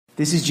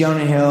This is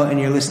Jonah Hill, and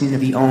you're listening to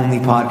the only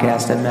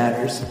podcast that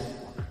matters.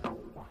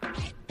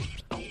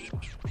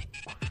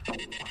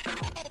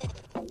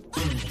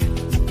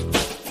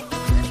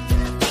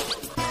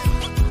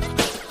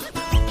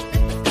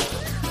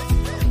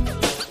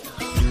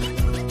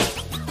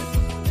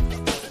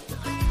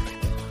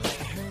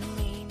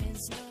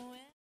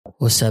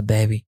 What's up,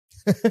 baby?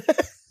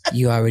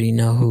 You already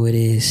know who it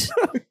is.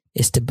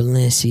 It's the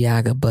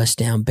Balenciaga bust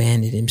down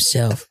bandit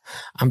himself.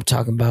 I'm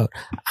talking about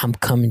I'm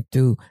coming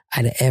through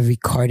out of every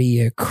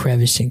Cartier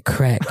crevice and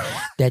crack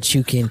that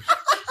you can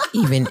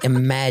even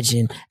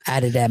imagine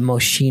out of that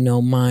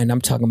Moschino mind.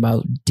 I'm talking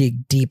about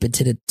dig deep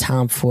into the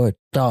Tom Ford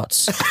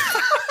thoughts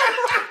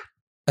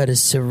of the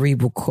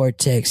cerebral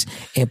cortex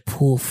and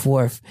pull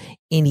forth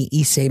any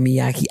Issei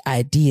Miyake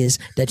ideas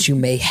that you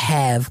may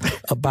have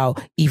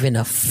about even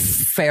a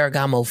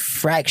Ferragamo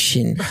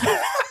fraction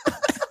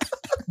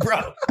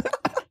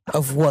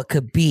of what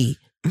could be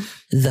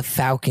the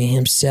Falcon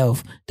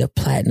himself, the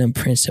Platinum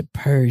Prince of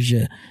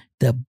Persia,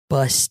 the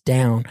bust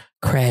down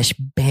Crash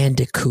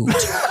Bandicoot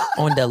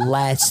on the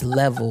last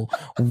level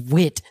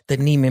with the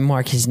Neiman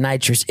Marcus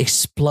nitrous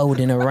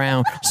exploding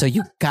around. So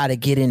you gotta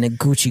get in a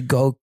Gucci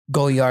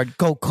Go-Yard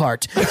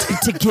go-kart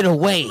to get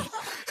away.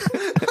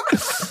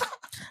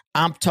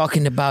 I'm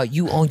talking about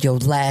you on your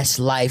last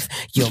life.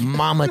 Your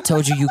mama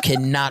told you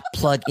cannot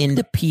plug in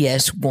the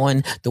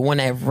PS1, the one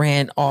that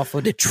ran off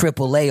of the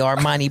AAA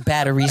Armani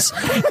batteries,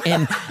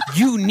 and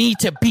you need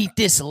to beat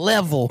this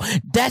level.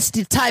 That's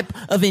the type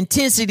of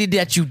intensity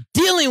that you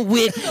dealing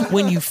with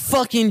when you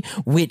fucking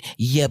with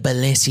your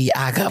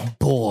Balenciaga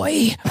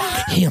boy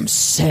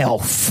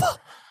himself.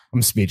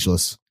 I'm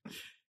speechless.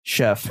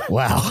 Chef.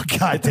 Wow.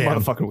 Goddamn.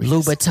 Motherfucker.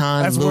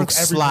 Louboutin That's Luke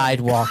worth every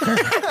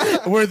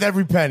Slidewalker. Worth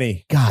every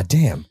penny. God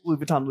damn. Louis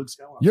Vuitton Luke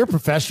Skywalker. You're a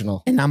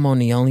professional. And I'm on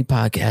the only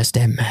podcast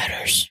that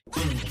matters.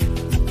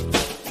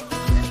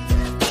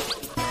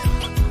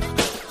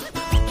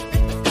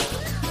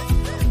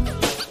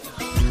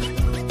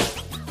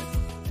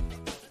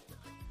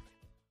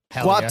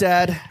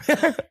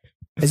 Guapdad,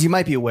 as you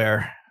might be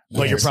aware,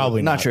 Well, you're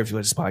probably not sure if you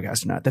listen to this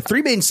podcast or not. The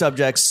three main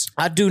subjects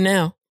I do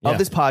now. of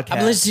this podcast. I've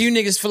been listening to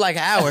you niggas for like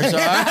an hour, so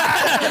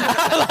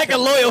I'm like a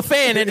loyal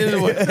fan.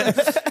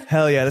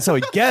 Hell yeah, that's how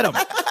we get them.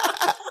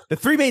 The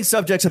three main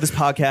subjects of this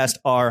podcast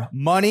are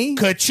money,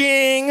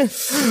 Ka-ching.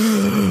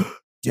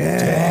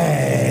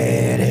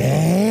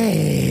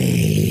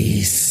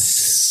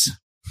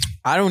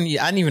 I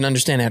didn't even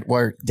understand that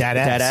word. Dad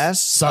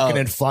ass. Sucking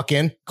and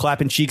fucking.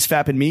 clapping cheeks,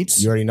 fapping meats.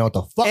 You already know what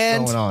the fuck's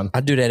And- going on. I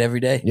do that every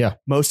day. Yeah.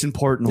 Most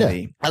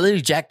importantly, I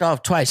literally jacked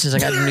off twice since I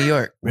got to New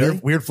York.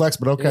 Weird flex,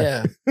 but okay.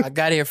 Yeah. I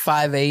got here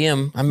 5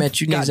 a.m. I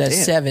met you niggas at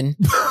Goddamn. 7.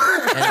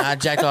 And I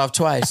jacked off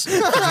twice.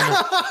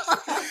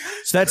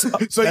 so that's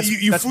So that's,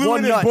 you that's flew one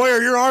in and nut. boy,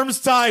 are your arms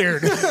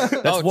tired.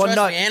 That's one trust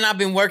nut. me, and I've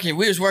been working.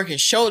 We was working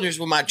shoulders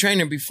with my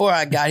trainer before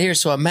I got here.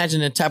 So imagine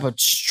the type of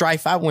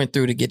strife I went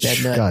through to get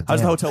that nut. God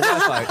How's the damn. hotel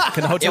Wi-Fi?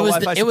 Can the hotel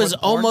Wi-Fi It was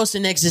support porn? almost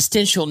an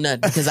existential nut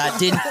because I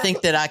didn't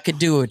think that I could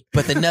do it,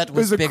 but the nut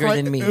was a bigger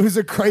than me. It was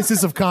a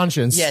crisis of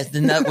conscience. Yes,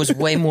 the nut was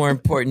way more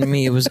important to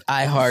me. It was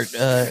I Heart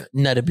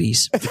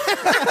Nuttabees.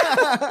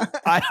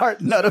 I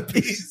heart nut a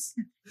piece.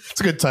 It's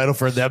a good title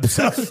for the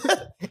episode.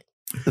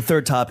 The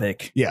third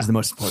topic Yeah. is the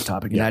most important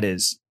topic, and Yeah. that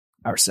is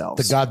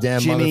ourselves. The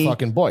goddamn Jimmy,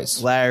 motherfucking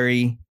boys.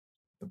 Larry,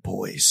 the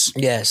boys.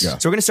 Yes. Yeah.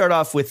 So we're going to start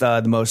off with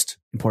the most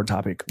important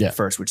topic Yeah.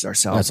 first, which is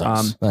ourselves. That's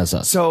us. That's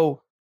us.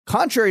 So,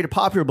 contrary to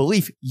popular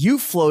belief, you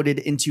floated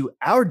into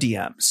our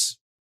DMs.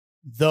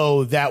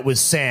 Though that was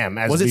Sam.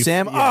 As Was it we-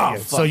 Sam? Yeah, Oh, yeah.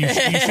 fuck. So you should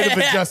have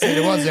adjusted.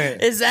 It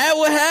wasn't. Is that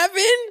what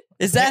happened?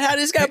 Is that how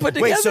this got put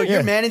together? Wait, so Yeah.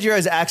 your manager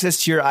has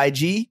access to your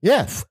IG?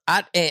 Yeah.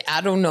 I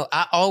don't know.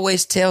 I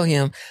always tell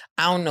him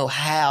I don't know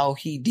how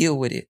he deal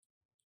with it.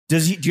 Do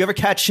you ever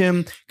catch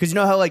him? Because you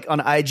know how like on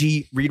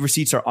IG, read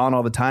receipts are on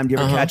all the time. Do you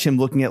ever catch him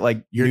looking at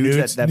like Your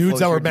nudes that nudes float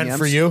that were your meant DMs?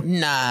 for you.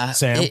 Nah,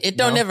 Sam? it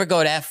don't No? ever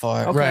go that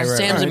far. Okay. Right,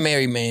 Sam's right. a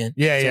married man.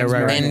 Yeah,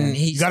 right. And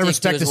he You gotta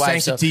respect the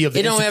sanctity of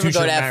the it don't ever institution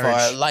go of that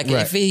marriage. far. Like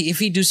Right. if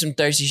he do some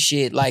thirsty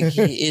shit, like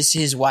it's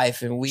his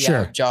wife and we Sure.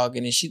 out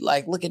jogging and she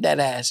like look at that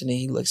ass and then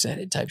he looks at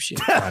it type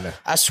shit. Kinda.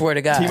 I swear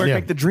to God, Teamwork Yeah.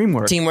 make the dream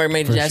work. teamwork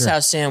made For that's sure. how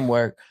Sam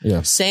work.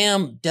 Yeah.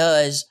 Sam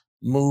does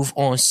move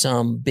on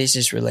some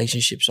business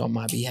relationships on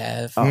my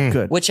behalf, Oh,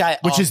 good. which I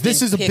This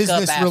is a often pick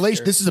business up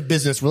relation. after. This is a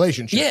business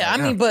relationship. Yeah, I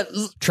mean, but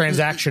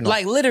transactional.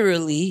 like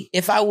literally,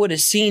 if I would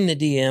have seen the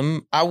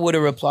DM, I would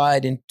have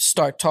replied and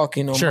start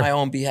talking on Sure. my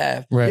own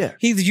behalf. right. Yeah.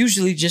 He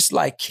usually just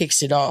like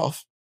kicks it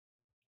off.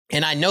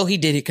 And I know he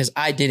did it because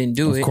I didn't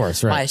do Of it.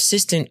 course, right. My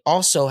assistant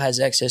also has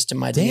access to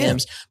my Damn.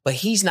 DMs, but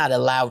he's not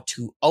allowed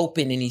to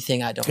open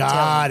anything I don't tell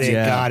Got him. it.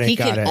 Yeah. Got it. He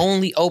got can it.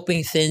 only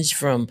open things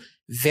from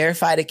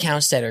verified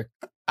accounts that are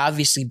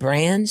obviously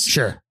brands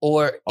Sure.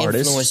 or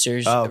Artists?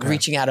 influencers Oh, okay.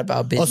 reaching out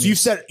about Oh, business.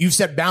 so you've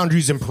set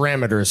boundaries and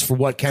parameters for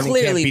what can and can't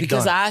Clearly, be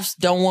because done. I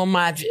don't want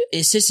my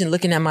assistant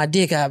looking at my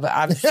dick.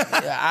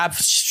 I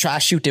try to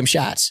shoot them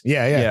shots.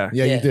 Yeah.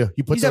 Yeah. You do.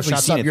 You put He's those definitely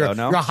shots seen up. it, You're, though,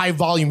 no? you're a high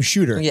volume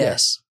shooter.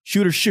 Yes,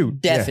 Shoot or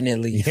shoot.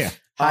 definitely. Yeah.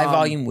 High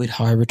volume with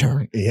high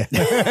return. Yeah.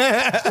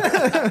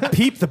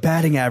 Peep the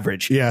batting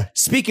average. Yeah.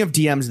 Speaking of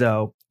DMs,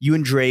 though, you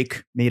and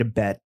Drake made a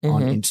bet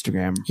on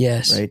Instagram.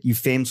 Yes. Right. You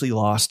famously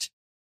lost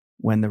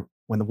when the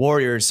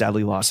Warriors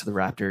sadly lost to the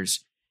Raptors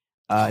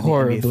in the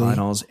NBA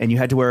Finals, and you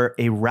had to wear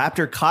a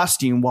Raptor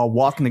costume while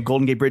walking the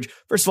Golden Gate Bridge.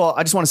 First of all,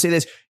 I just want to say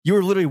this: you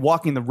were literally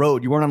walking the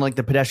road. You weren't on like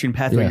the pedestrian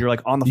pathway. You were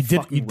like on the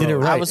fucking road. Did it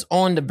right. I was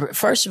on the.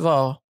 First of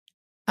all,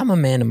 I'm a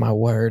man of my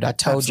word. I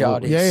told y'all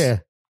this. Yeah.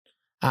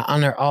 I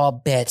honor all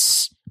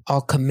bets,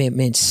 all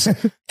commitments,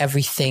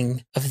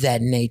 everything of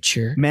that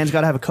nature. Man's got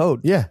to have a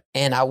code. Yeah.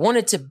 And I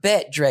wanted to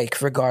bet Drake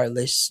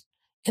regardless.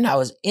 And I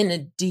was in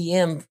a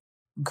DM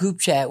group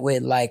chat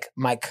with like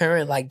my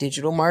current like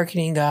digital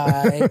marketing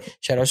guy,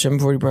 shout out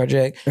 740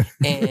 Project,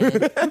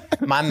 and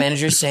my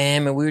manager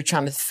Sam, and we were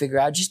trying to figure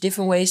out just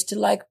different ways to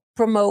like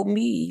promote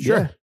me.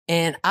 Sure.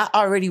 And I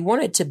already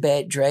wanted to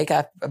bet Drake.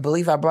 I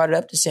believe I brought it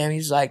up to Sam. He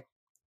was like,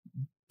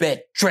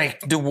 bet Drake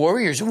the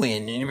Warriors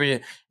win.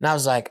 And I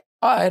was like,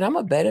 all right, I'm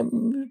gonna bet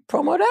him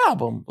promote the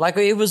album. Like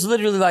it was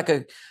literally like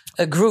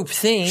a group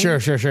thing. Sure.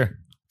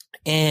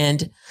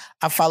 And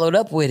I followed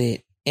up with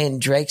it.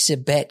 And Drake's a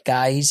bet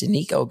guy. He's an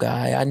eco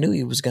guy. I knew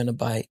he was going to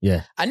bite.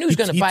 Yeah. I knew he was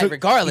going to bite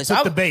regardless. He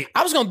took the bait.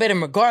 I was going to bet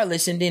him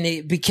regardless. And then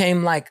it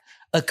became like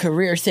a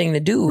career thing to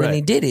do. Right. And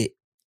he did it.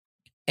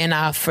 And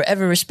I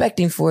forever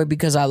respect him for it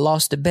because I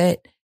lost the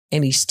bet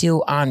and he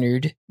still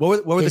honored.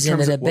 What were the his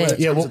terms end of of the bet?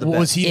 Yeah. What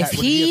was he? If what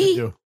did he have to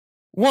do?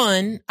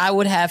 One, I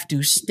would have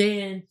to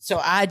stand. So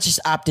I just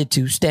opted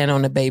to stand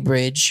on the Bay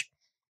Bridge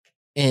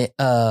in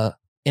a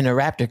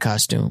Raptor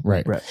costume.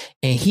 Right.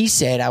 And he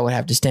said I would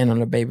have to stand on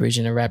the Bay Bridge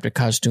in a Raptor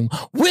costume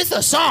with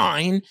a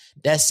sign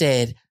that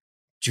said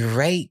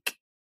Drake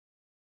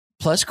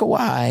plus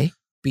Kawhi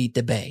beat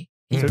the Bay.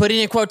 He put it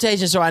in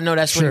quotation, so I know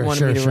that's what he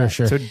wanted me to write.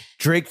 So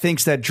Drake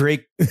thinks that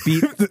Drake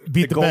beat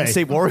the Golden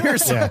State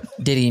Warriors? Yeah.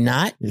 Did he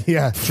not?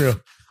 Yeah, true.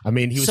 I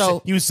mean, he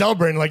was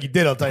celebrating like he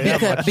did, I'll tell you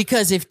that much.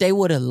 Because if they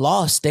would have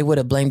lost, they would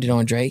have blamed it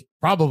on Drake.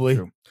 Probably.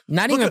 True.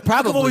 Not Look even at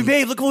probably. what we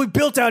made. Look what we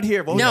built out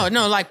here.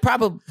 No, like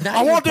probably.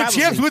 I want the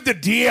chips with the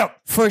dip.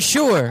 For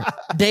sure.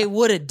 They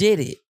would have did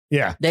it.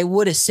 Yeah. They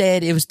would have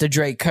said it was the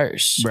Drake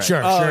curse. Right. Sure.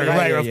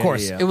 Right, of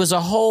course. It was a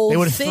whole They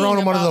would have thing thrown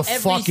him under the about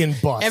fucking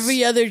bus.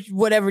 Every other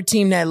whatever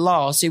team that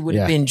lost, it would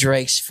have been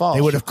Drake's fault.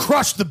 They would have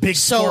crushed the big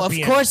So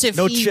scorpion. of course, if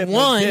No he chip, no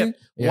won, dip.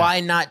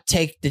 why not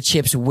take the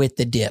chips with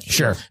the dip?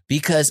 Sure.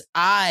 Because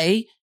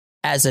I,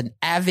 as an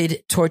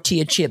avid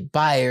tortilla chip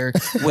buyer,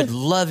 would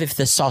love if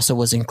the salsa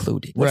was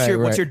included. What's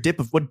your dip?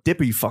 What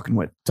dip are you fucking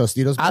with?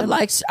 Tostitos? I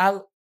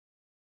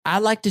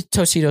like the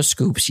Tostito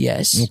scoops.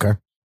 Yes. Okay.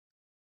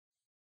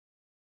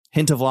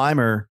 Hint of lime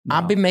or no?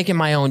 I've been making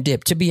my own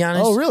dip. To be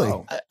honest. Oh, really?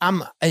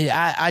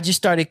 I just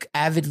started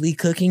avidly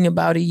cooking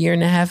about 1.5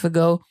 years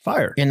ago.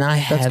 Fire. And I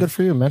That's have good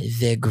for you, man.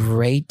 the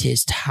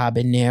greatest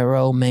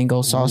habanero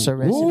mango salsa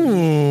recipe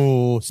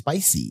Ooh,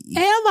 spicy.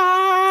 ever.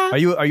 Are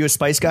you a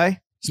spice guy?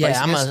 Yeah,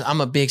 Spiciness?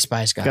 I'm a big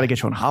spice guy. Gotta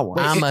get you on a hot one.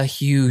 I'm a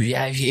huge.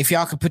 If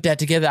y'all could put that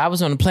together, I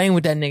was on a plane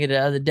with that nigga the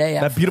other day.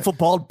 That beautiful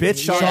bald bitch,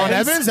 Sean Sean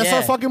Evans? Evans? That's Yeah.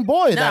 our fucking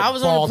boy. No, that I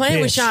was on a bald plane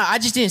with bitch. Sean. I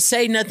just didn't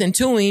say nothing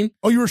to him.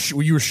 Oh, you were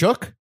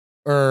shook?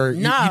 Or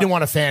you No. didn't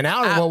want to fan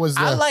out? Or what was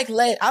the...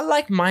 I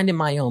like minding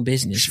my own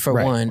business for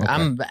Right, one. okay.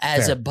 I'm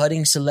as Fair. a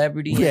budding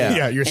celebrity.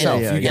 Yeah.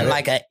 yourself. Yeah, you get And it.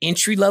 like an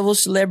entry level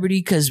celebrity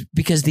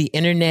because the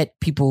internet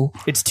people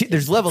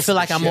There's levels. feel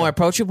like I'm more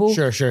approachable.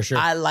 Sure.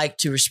 I like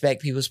to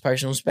respect people's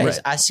personal space. Right.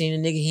 I seen a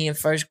nigga, he in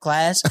first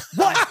class.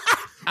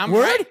 I'm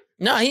Word? right.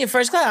 No, he in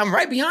first class. I'm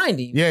right behind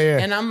him. Yeah.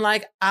 And I'm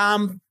like,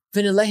 I'm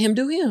finna let him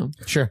do him.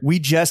 Sure.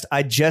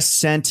 I just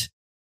sent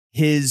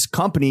his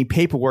company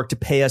paperwork to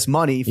pay us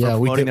money for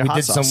promoting their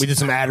hot sauce. We did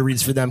some ad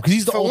reads for them because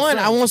he's the For old one,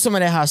 friend. I want some of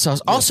that hot sauce.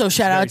 Also,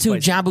 shout out to spicy.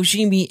 John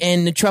Buscemi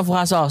and the truffle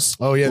hot sauce.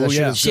 Oh yeah, that Oh,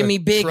 shit yeah. is Shimmy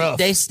good. big. Truff.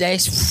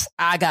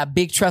 I got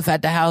big truff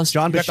at the house.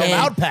 John got the Buscemi.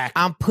 loud pack.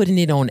 I'm putting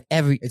it on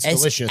every. It's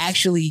delicious.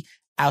 Actually,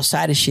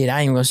 outside of shit,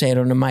 I ain't gonna say it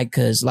on the mic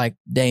because like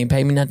they ain't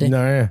pay me nothing.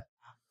 No,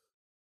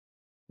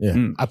 yeah.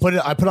 Mm.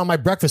 I put on my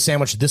breakfast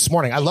sandwich this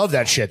morning. I love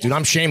that shit, dude.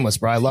 I'm shameless,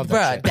 bro. I love that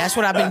Bruh, shit. that's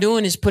what I've been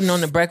doing is putting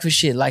on the breakfast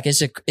shit. Like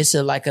it's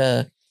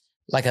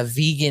a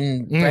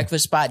vegan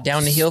breakfast spot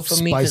down the hill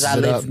from me because I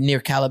Spices it live up. near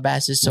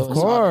Calabasas, so Of it's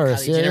all the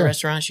course, Kylie Jenner yeah.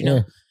 restaurants, you know.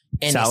 Yeah.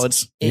 And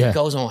Salads. it Yeah.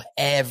 goes on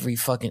every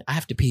fucking. I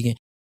have to pee again.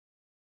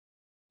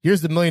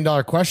 Here's the $1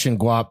 million question,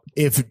 Guap.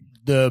 If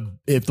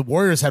the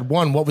Warriors had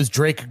won, what was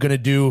Drake gonna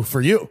do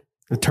for you?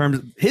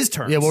 His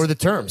terms. Yeah, what were the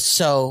terms?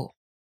 So,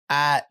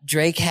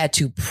 Drake had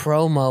to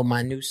promo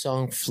my new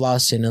song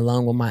 "Flossin"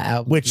 along with my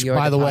album, Which, Your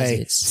by the way,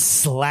 Deposits.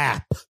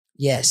 slap.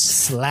 Yes,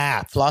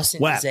 Slap.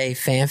 Flossin Whap. is a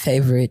fan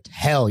favorite.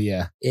 Hell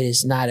yeah. It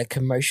is not a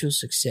commercial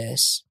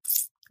success,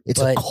 It's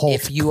but a cult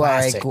if you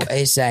classic. are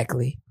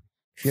exactly,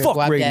 if you're Fuck a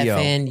Guapdad radio.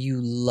 fan, you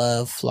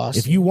love Flossin.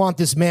 If you want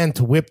this man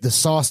to whip the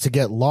sauce to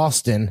get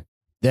lost in,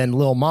 then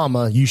Lil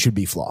Mama, you should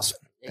be flossing.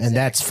 And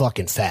that's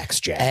fucking facts,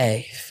 Jack.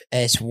 Hey,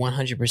 it's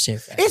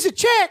 100% fact. It's a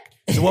check.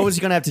 So what was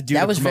he going to have to do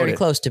That to was promote very it?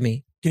 close to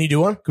me. Can you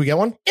do one? Can we get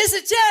one? It's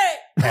a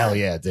check. Hell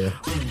yeah, dude.